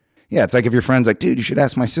fear. Yeah, it's like if your friend's like, dude, you should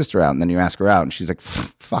ask my sister out. And then you ask her out, and she's like,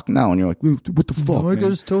 fuck no. And you're like, what the fuck, I man?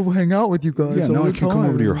 gotta still hang out with you guys. Yeah, all now I the can't come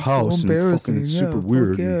over to your time. It's so house and embarrassing. fucking it's super fuck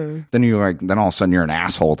weird. Yeah. Then all of a sudden you're an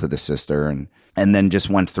asshole to the sister, and then just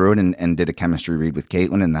went through it and did a chemistry read with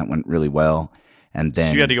Caitlin, and that went really well. And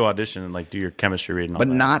then You had to go audition and do your chemistry read and all but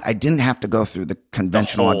that. I didn't have to go through the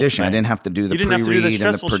conventional whole audition. I thing. didn't have to do the You didn't have to do the pre-read and the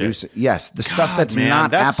stressful shit. producer. Yes, the stuff God, that's man,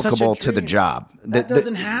 not that's such a applicable to the dream. job. That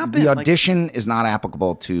doesn't happen. The Like- audition is not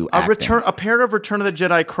applicable to acting. A pair of Return of the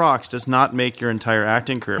Jedi Crocs does not make your entire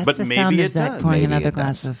acting career, That's but the maybe sound it of Zach does. pouring Maybe another it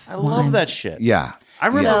glass does. of I wine. love that shit. Yeah. I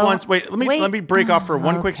remember So- once. Wait, let me break off for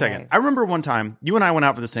one quick okay. second. I remember one time you and I went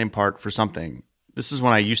out for the same part for something. This is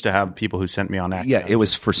when I used to have people who sent me on acting. Yeah, it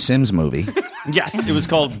was for Sims movie. Yes, it was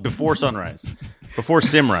called Before Sunrise, Before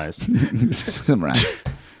Simrise. Right.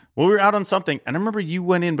 Well, we were out on something, and I remember you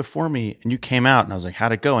went in before me, and you came out, and I was like,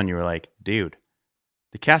 "How'd it go?" And you were like, "Dude,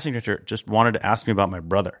 the casting director just wanted to ask me about my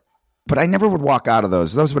brother." But I never would walk out of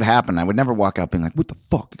those. Those would happen. I would never walk out being like, what the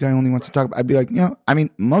fuck? The guy only wants to talk about. I'd be like, I mean,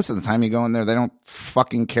 most of the time you go in there, they don't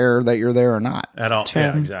fucking care that you're there or not. At all? True.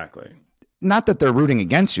 Yeah, exactly. Not that they're rooting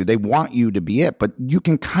against you. They want you to be it, but you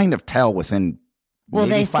can kind of tell within Well,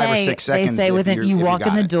 maybe they 5 or say 6 seconds. They say if within you're- you if walk in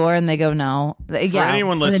got the it. door and they go no. Yeah,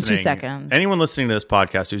 anyone within listening, 2 seconds. anyone listening to this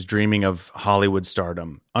podcast who's dreaming of Hollywood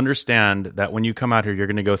stardom, understand that when you come out here, you're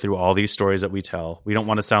going to go through all these stories that we tell. We don't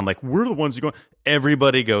want to sound like we're the ones who go.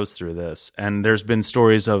 Everybody goes through this, and there's been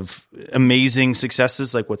stories of amazing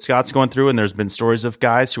successes like what Scott's going through, and there's been stories of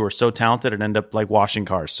guys who are so talented and end up like washing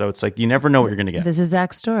cars. So it's like you never know what you're going to get. This is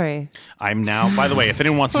Zach's story. I'm now, by the way, if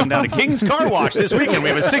anyone wants to come down to King's Car Wash this weekend, we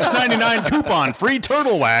have a $6.99 coupon, free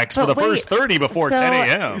turtle wax for But the first 30 before 10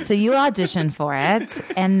 a.m. So you auditioned for it,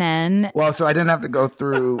 and then Well, so I didn't have to go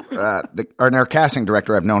through our casting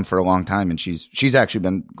director I've known for a long time, and she's actually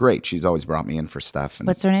been great. She's always brought me in for stuff. And,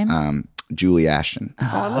 what's her name? Julie Ashton.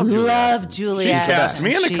 I love Julie. She's Ashton. cast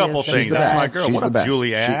me in a She couple is the things. She's the That's my best. girl. She's What the up, best.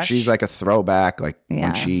 Julie Ash? She's like a throwback. Like Yeah.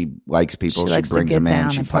 when she likes people, she likes to brings get them in. down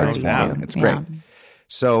She and fights party for them. too. It's Yeah. great.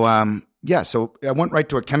 So so I went right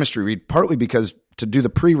to a chemistry read, partly because to do the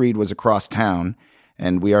pre-read was across town,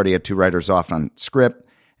 and we already had 2 writers off on script,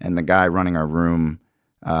 and the guy running our room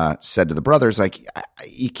said to the brothers, like,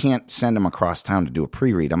 you can't send him across town to do a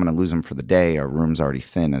pre-read. I'm going to lose him for the day. Our room's already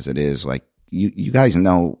thin as it is. Like, you guys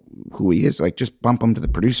know who he is. Like, just bump him to the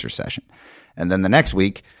producer session. And then the next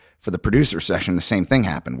week for the producer session, the same thing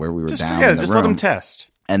happened where we were just down forget in it. the Just room. let him test.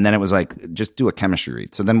 And then it was like, just do a chemistry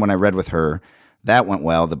read. So then when I read with her, that went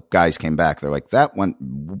well. The guys came back. They're like, that went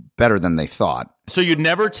better than they thought. So you'd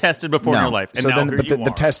never tested before in your life, and so now then, here but you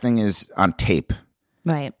the are. testing is on tape,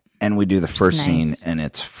 Right. and we do the first scene, nice. and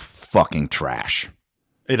it's fucking trash.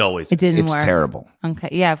 It always It didn't It's work. terrible. Okay.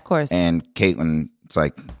 Yeah, of course. And Caitlin, it's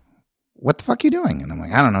like, what the fuck are you doing? And I'm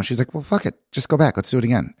like, I don't know. She's like, well, fuck it. Just go back. Let's do it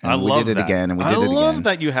again. And I we love did it that. again, and we did I it love again.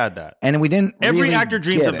 that you had that. And we didn't Every really actor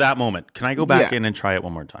dreams get of it. that moment. Can I go back Yeah. in and try it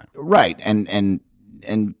one more time? Right. And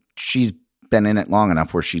she's been in it long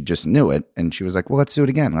enough where she just knew it, and she was like, well, let's do it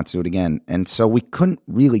again. Let's do it again. And so we couldn't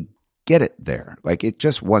really get it there. Like, it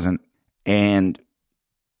just wasn't. And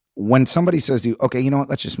when somebody says to you, okay, you know what,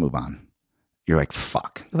 let's just move on, you're like,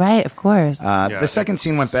 fuck. right, of course. The second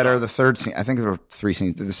scene went better. The third scene, I think there were 3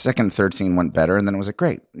 scenes. The second and third scene went better, and then it was like,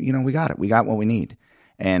 great, you know, we got it. We got what we need.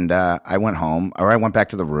 And I went home, or I went back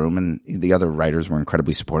to the room, and the other writers were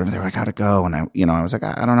incredibly supportive. They were like, I gotta go. And I was like,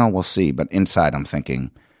 I don't know, we'll see. But inside, I'm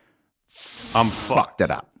thinking, I'm fucked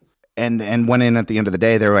it up. And went in at the end of the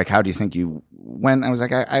day. They were like, how do you think you went? I was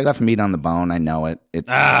like, I left meat on the bone. I know it. It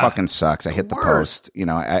fucking sucks. I hit the post. You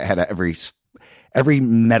know, I had every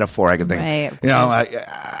metaphor I could think. Right, of you know,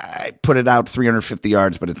 I put it out 350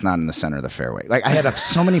 yards, but it's not in the center of the fairway. Like, I had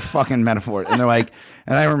so many fucking metaphors. And they're like,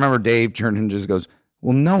 and I remember Dave turned and just goes,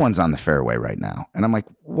 well, no one's on the fairway right now. And I'm like,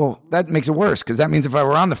 well, that makes it worse, because that means if I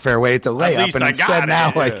were on the fairway, it's a layup. least And I instead got it, now,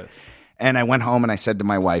 yeah. like, and I went home and I said to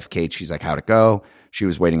my wife, Kate, she's like, how'd it go? She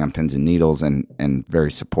was waiting on pins and needles and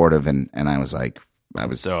very supportive. And I was like, I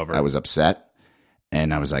was upset.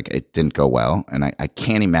 And I was like, it didn't go well. And I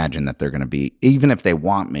can't imagine that they're going to be, even if they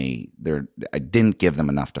want me, I didn't give them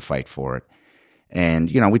enough to fight for it.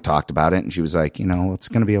 And, you know, we talked about it, and she was like, you know, it's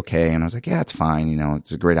going to be okay. And I was like, yeah, it's fine. You know,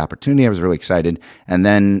 it's a great opportunity. I was really excited. And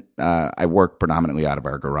then I worked predominantly out of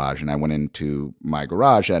our garage, and I went into my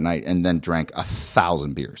garage that night and then drank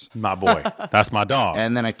 1,000 beers. My boy. That's my dog.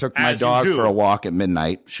 And then I took my As you dog do. for a walk at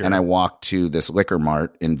midnight, Sure. and I walked to this liquor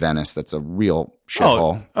mart in Venice that's a real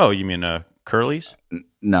shithole. Oh, you mean Curly's?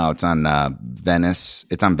 No, it's on Venice.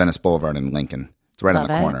 It's on Venice Boulevard in Lincoln. It's right Love on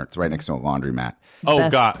the it. corner. It's right next to a laundromat. Oh,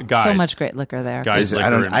 Best- guys. So much great liquor there. Guys,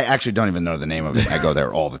 I actually don't even know the name of it. I go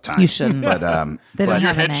there all the time. You shouldn't. But They don't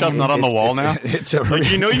your have a headshot's name. not on the wall now? It's a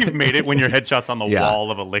Like, you know you've made it when your headshot's on the Yeah.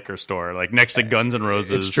 wall of a liquor store, like next to Guns N'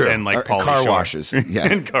 Roses It's true. and like Or Pauly car Shore. washes. Yeah.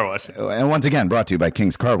 and car washes. And once again, brought to you by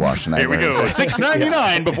King's Car Wash tonight. Here we where go. it's-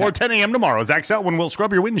 $6.99 before 10 a.m. tomorrow. Zach Selwyn will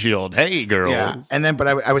scrub your windshield. Hey, girls. Yeah. And then, but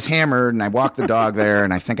I was hammered, and I walked the dog there,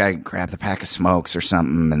 and I think I grabbed a pack of smokes or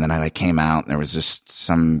something, and then I like came out, and there was just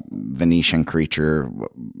some Venetian creature,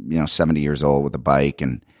 you know, 70 years old with a bike,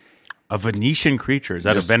 and A Venetian creature. Is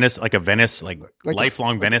that Just- a Venice, like a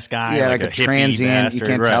lifelong Venice guy? yeah, like a hippie transient. You bastard,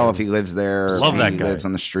 can't right. tell if he lives there, or Love if that he guy. lives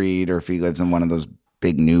on the street, or if he lives in one of those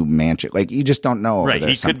big new mansions. Like, you just don't know. Over Right. there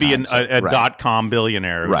He could be a sometimes. Right. .com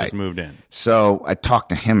billionaire who Right. just moved in. So I talked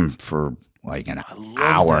to him for like an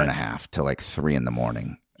hour that. and a half till like 3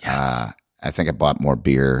 a.m. Yes. I think I bought more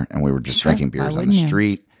beer, and we were just drinking Why beers on the wouldn't you?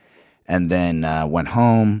 street. And then went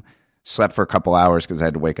home, slept for a couple hours because I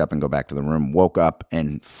had to wake up and go back to the room. Woke up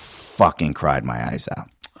and fucking cried my eyes out.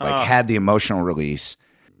 Like, had the emotional release.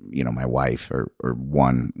 You know, my wife or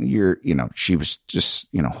one, she was just,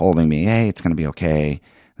 holding me. Hey, it's going to be okay.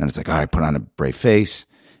 And it's like, all right, put on a brave face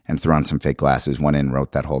and threw on some fake glasses. Went in,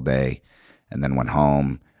 wrote that whole day, and then went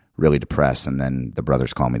home. really depressed. And then the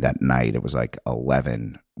brothers called me that night. It was like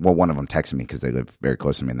 11. Well, one of them texted me because they live very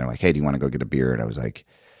close to me, and they're like, "Hey, do you want to go get a beer?" And I was like,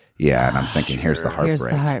 "Yeah." And I'm thinking, here's the heartbreak. Here's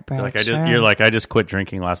the heartbreak. You're like, I just quit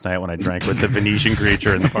drinking last night when I drank with the Venetian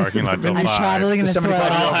creature in the parking lot till I'm 5. traveling in the throat.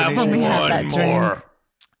 I'll have when we have that one drink. more.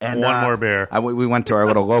 And one more beer. We went to our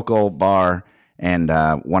little local bar, and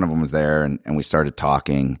one of them was there, and we started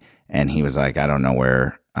talking. And he was like, "I don't know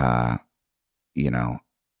where, my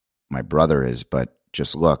brother is, but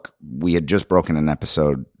just look, we had just broken an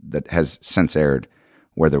episode that has since aired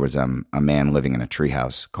where there was a man living in a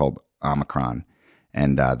treehouse called Omicron,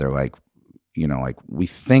 and they're like, we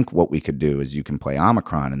think what we could do is you can play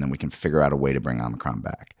Omicron, and then we can figure out a way to bring Omicron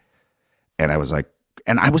back." And I was like.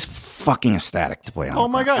 And I was fucking ecstatic to play Omicron. Oh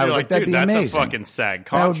my God. I was You're like, that'd be that's amazing. a fucking SAG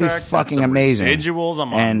contract. That would be fucking amazing. Residuals.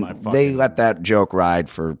 I'm on my fucking... they let that joke ride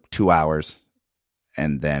for 2 hours.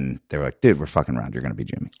 And then they were like, "Dude, we're fucking around. You're going to be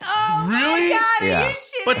Jimmy." Oh, really? My God, yeah.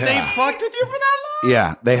 But they fucked with you for that long?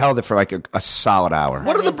 Yeah. They held it for like a solid hour.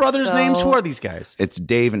 What are the brothers' names? Who are these guys? It's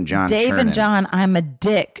Dave and John Dave Chernin. and John, I'm a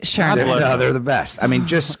dick. Sherman. No, they're the best. I mean,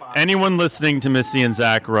 just... Anyone listening to Missy and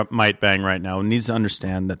Zach Might Bang right now needs to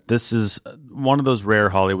understand that this is one of those rare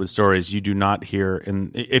Hollywood stories you do not hear.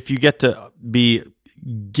 And if you get to be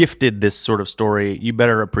gifted this sort of story, you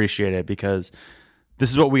better appreciate it, because this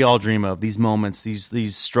is what we all dream of, these moments,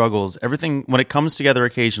 these struggles, everything when it comes together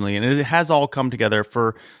occasionally. And it has all come together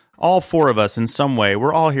for all four of us in some way.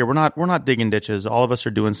 We're all here. We're not digging ditches. All of us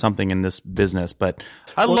are doing something in this business. But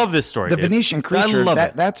I love this story. The Venetian creature. I love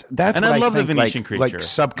it. That's and what I love think, the Venetian creature. Like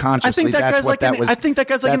subconsciously, I think that's what that was. I think that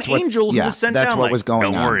guy's like an angel who was sent that's down. what like, was going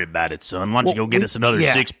on. Don't worry about it, son. Why don't you go get us another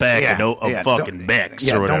 6-pack of fucking Becks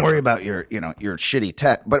or whatever. Don't worry about your shitty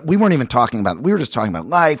tech. But we weren't even talking about. We were just talking about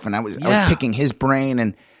life, and I was picking his brain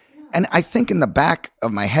and I think in the back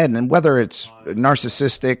of my head, and whether it's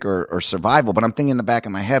narcissistic or survival, but I'm thinking in the back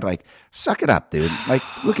of my head, like, suck it up, dude. Like,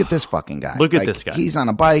 look at this fucking guy. Look at this guy. He's on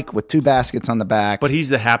a bike with 2 baskets on the back. But he's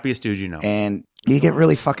the happiest dude you know. And you get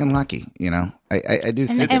really fucking lucky, I do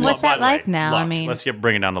think. And what's that like now? Luck. I mean, let's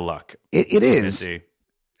bring it down to luck. It is.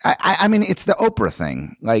 I mean, it's the Oprah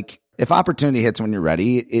thing. Like, if opportunity hits when you're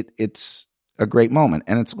ready, it's a great moment.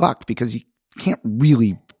 And it's luck, because you can't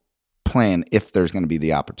really plan if there's going to be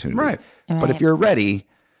the opportunity. Right. But if you're ready,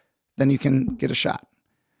 then you can get a shot.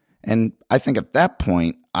 And I think at that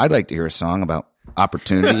point, I'd like to hear a song about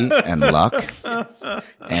opportunity and luck and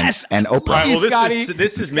Oprah. Right, well, Scotty.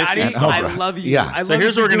 this is Scotty, Missy's I song. love you. Yeah. I So love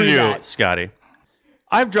here's you what we're going to doing do, that. Scotty.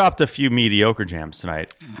 I've dropped a few mediocre jams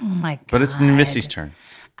tonight, oh my God. but it's Missy's turn.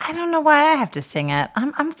 I don't know why I have to sing it.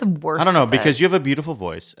 I'm the worst. I don't know, at because this. you have a beautiful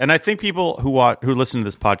voice. And I think people who listen to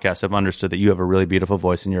this podcast have understood that you have a really beautiful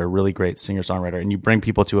voice and you're a really great singer-songwriter, and you bring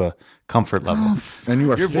people to a comfort level. And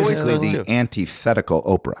you are Your voice physically does the too. antithetical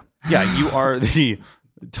Oprah. Yeah, you are the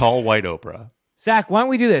tall white Oprah. Zach, why don't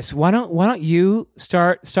we do this? Why don't you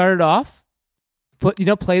start it off?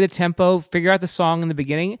 Play the tempo, figure out the song in the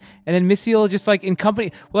beginning, and then Missy will just like in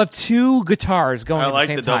company. We'll have 2 guitars going I at like the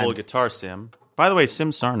same the time. double guitar, Sim. By the way,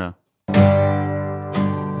 Sim Sarna.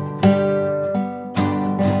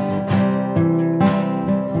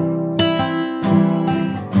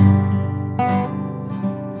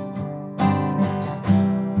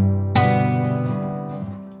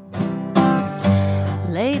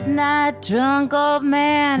 Late night drunk old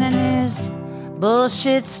man and his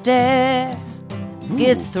bullshit stare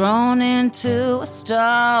gets thrown into a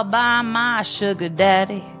stall by my sugar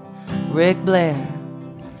daddy, Rick Blair.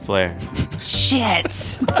 Flair.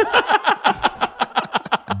 Shit.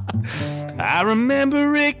 I remember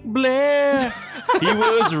Rick Blair. He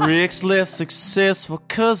was Rick's less successful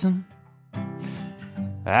cousin.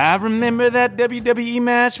 I remember that WWE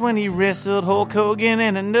match when he wrestled Hulk Hogan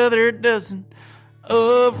and another dozen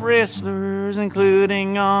of wrestlers,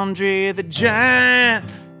 including Andre the Giant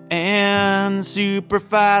and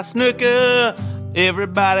Superfly Snooker.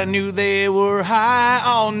 Everybody knew they were high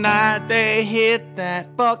all night. They hit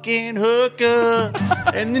that fucking hooker.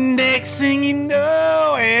 And the next thing you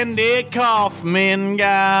know, Andy Kaufman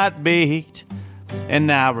got baked.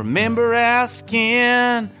 And I remember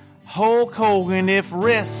asking Hulk Hogan if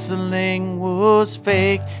wrestling was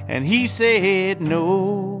fake. And he said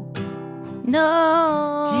no.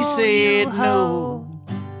 No. He said you no.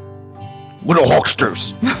 Little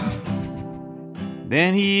Hulksters.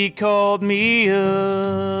 Then he called me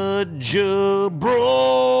a jabroni,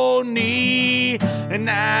 and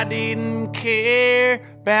I didn't care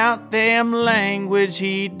about them language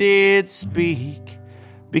he did speak,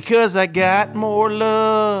 because I got more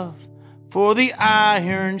love for the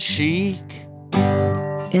Iron Sheik.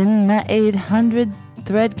 In my 800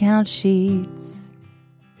 thread count sheets.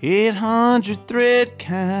 800 thread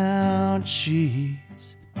count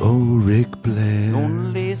sheets. Oh, Ric Blair.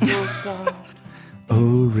 Only so soft.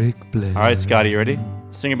 Oh, Ric Blair. All right, Scotty, you ready?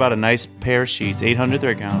 Sing about a nice pair of sheets. 800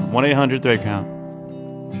 thread count. 1-800 thread count.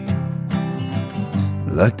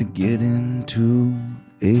 Like to get into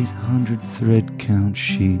 800 thread count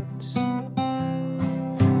sheets.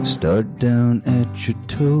 Start down at your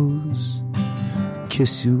toes.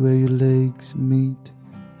 Kiss you where your legs meet.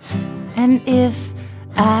 And if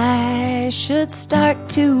I should start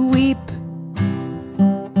to weep,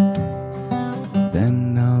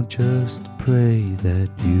 then I'll just pray that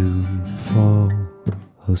you fall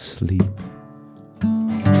asleep.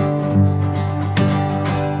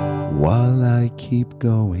 While I keep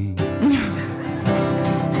going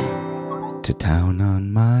to town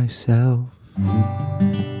on myself.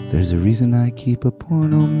 There's a reason I keep a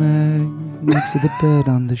porno mag next to the bed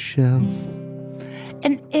on the shelf.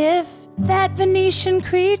 and if that Venetian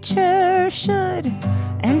creature should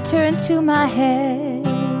enter into my head,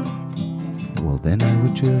 well, then I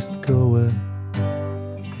would just go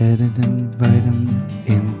ahead and invite him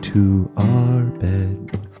into our bed.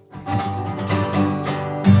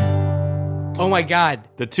 Oh my God.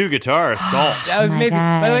 The two guitar assault. That was my amazing.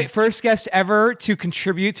 God. By the way, first guest ever to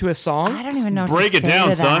contribute to a song. I don't even know. Break what it to say down,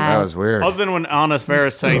 to son. that. That was weird. Other than when Anna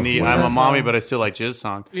Faris sang the I'm a mommy, but I still like Jizz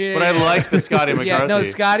song. Yeah. But I like the Scotty McCarthy. Yeah, no,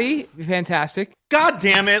 Scotty, fantastic. God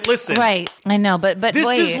damn it. Listen. Right, I know, but This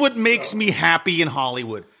wait. is what makes me happy in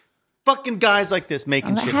Hollywood. Fucking guys like this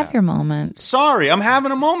making shit Have happen. your moment. Sorry, I'm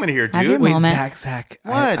having a moment here, Have your dude. Wait, moment. Zach,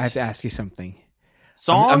 What? I have to ask you something.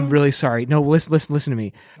 Song? I'm really sorry. No, listen to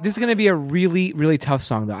me. This is going to be a really, really tough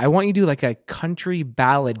song, though. I want you to do like a country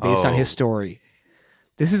ballad based on his story.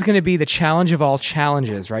 This is going to be the challenge of all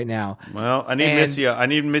challenges right now. Well, I need And- Missy. I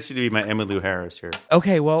need Missy to be my Emmylou Harris here.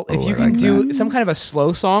 Okay, well, if you I can like do some kind of a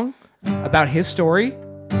slow song about his story,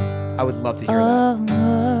 I would love to hear that.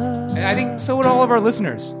 And I think so would all of our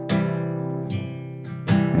listeners.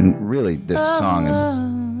 And really, this song is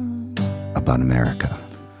about America.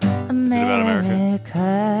 Is it about America?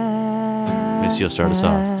 Missy, you'll start us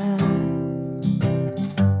off.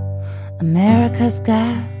 America's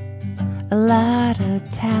got a lot of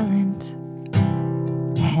talent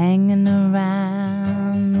hanging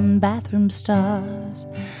around bathroom stars,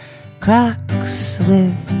 Crocs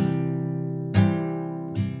with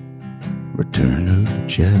Return of the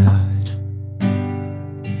Jedi.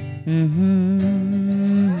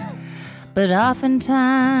 But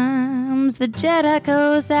oftentimes the Jedi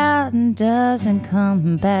goes out and doesn't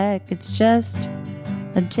come back. It's just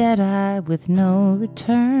a Jedi with no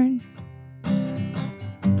return.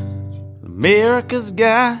 America's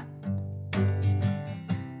got a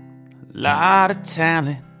lot of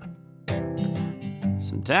talent.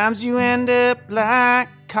 Sometimes you end up like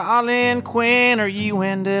Colin Quinn, or you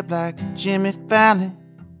end up like Jimmy Fallon.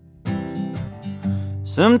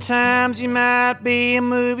 Sometimes you might be a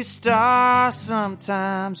movie star.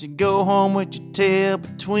 Sometimes you go home with your tail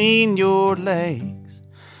between your legs.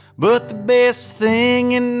 But the best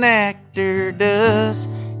thing an actor does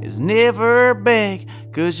is never beg,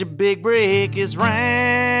 'cause your big break is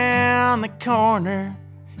round the corner.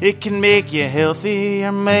 It can make you healthy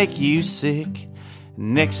or make you sick.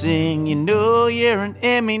 Next thing you know, you're an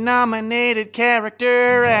Emmy-nominated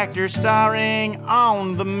character actor starring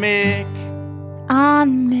on The Mick.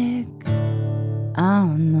 On Mick,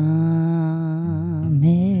 on the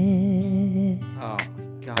Mick. Oh,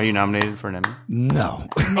 God. Are you nominated for an Emmy? No.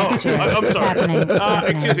 Oh, I'm sorry. happening. It's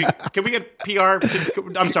happening. Excuse me. Can we get PR?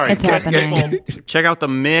 I'm sorry. It's happening. Check out The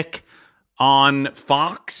Mick on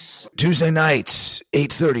Fox. Tuesday nights,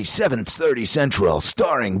 8:30, 7:30 Central,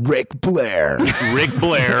 starring Ric Blair. Ric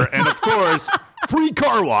Blair. And of course, free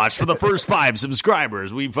car wash for the first 5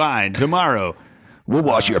 subscribers we find tomorrow. We'll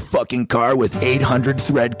wash your fucking car with 800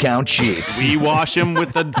 thread count sheets. We wash them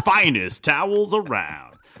with the finest towels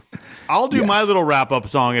around. I'll do my little wrap-up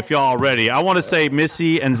song if y'all are ready. I want to say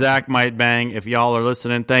Missy and Zach might bang. If y'all are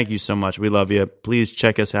listening, thank you so much. We love you. Please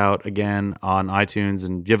check us out again on iTunes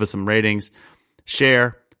and give us some ratings.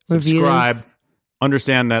 Share. Subscribe. Reviews.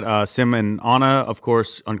 Understand that Sim and Anna, of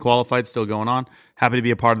course, Unqualified, still going on. Happy to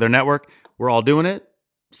be a part of their network. We're all doing it.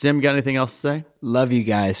 Sim, got anything else to say? Love you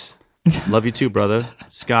guys. Love you too, brother.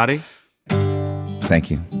 Scotty? Thank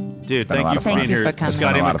you. Dude, been a thank lot you of for fun. being Thank you here. for coming. Scotty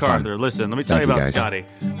It's been a lot of fun. MacArthur. Listen, let me tell Thank you you, about guys. Scotty.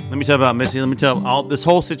 Let me tell you about Missy. Let me tell all this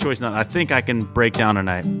whole situation that I think I can break down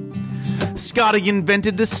tonight. Scotty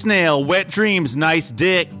invented the snail. Wet dreams, nice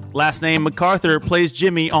dick. last name MacArthur, plays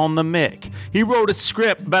Jimmy on the mic. He wrote a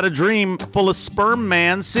script about a dream full of sperm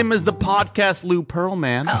man. Sim is the podcast Lou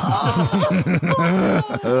Pearlman.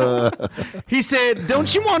 He said,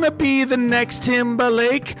 don't you want to be the next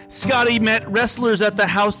Timberlake? Scotty met wrestlers at the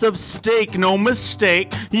House of Steak, no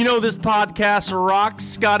mistake. You know this podcast rocks.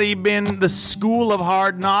 Scotty been the school of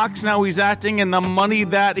hard knocks. Now he's acting, and the money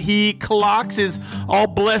that he clocks is all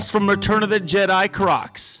blessed from Return of the Jedi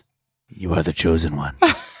Crocs. You are the chosen one.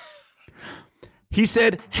 He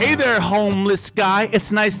said, hey there, homeless guy.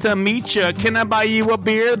 It's nice to meet you. Can I buy you a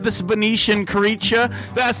beer, this Venetian creature?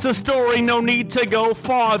 That's the story, no need to go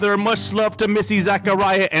farther. Much love to Missy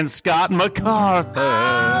Zachariah and Scott MacArthur.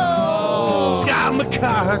 Oh. Scott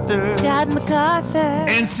MacArthur. Scott MacArthur.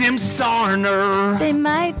 And Sim Sarner. They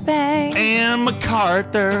might bang. And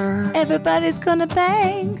MacArthur. Everybody's gonna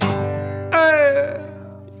bang.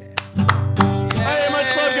 Hey,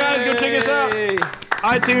 much love, guys. Go check us out.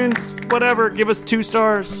 iTunes, whatever. Give us 2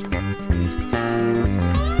 stars. I'm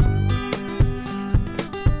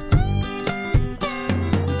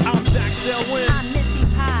Zach Selwyn. I'm Missy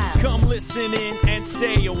Pyle. Come listen in and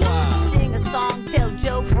stay a while. Sing a song, tell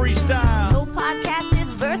jokes. Freestyle. No podcast is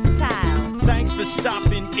versatile. Thanks for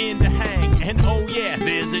stopping in to hang. And oh yeah,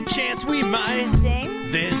 there's a chance we might Sing.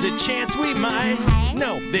 There's a chance we might Hang.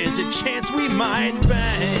 No, there's a chance we might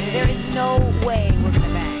bang. There is no way we're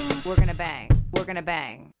gonna bang. We're gonna bang. We're gonna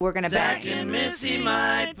bang. We're gonna bang. Zach and Missy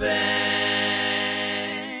might bang.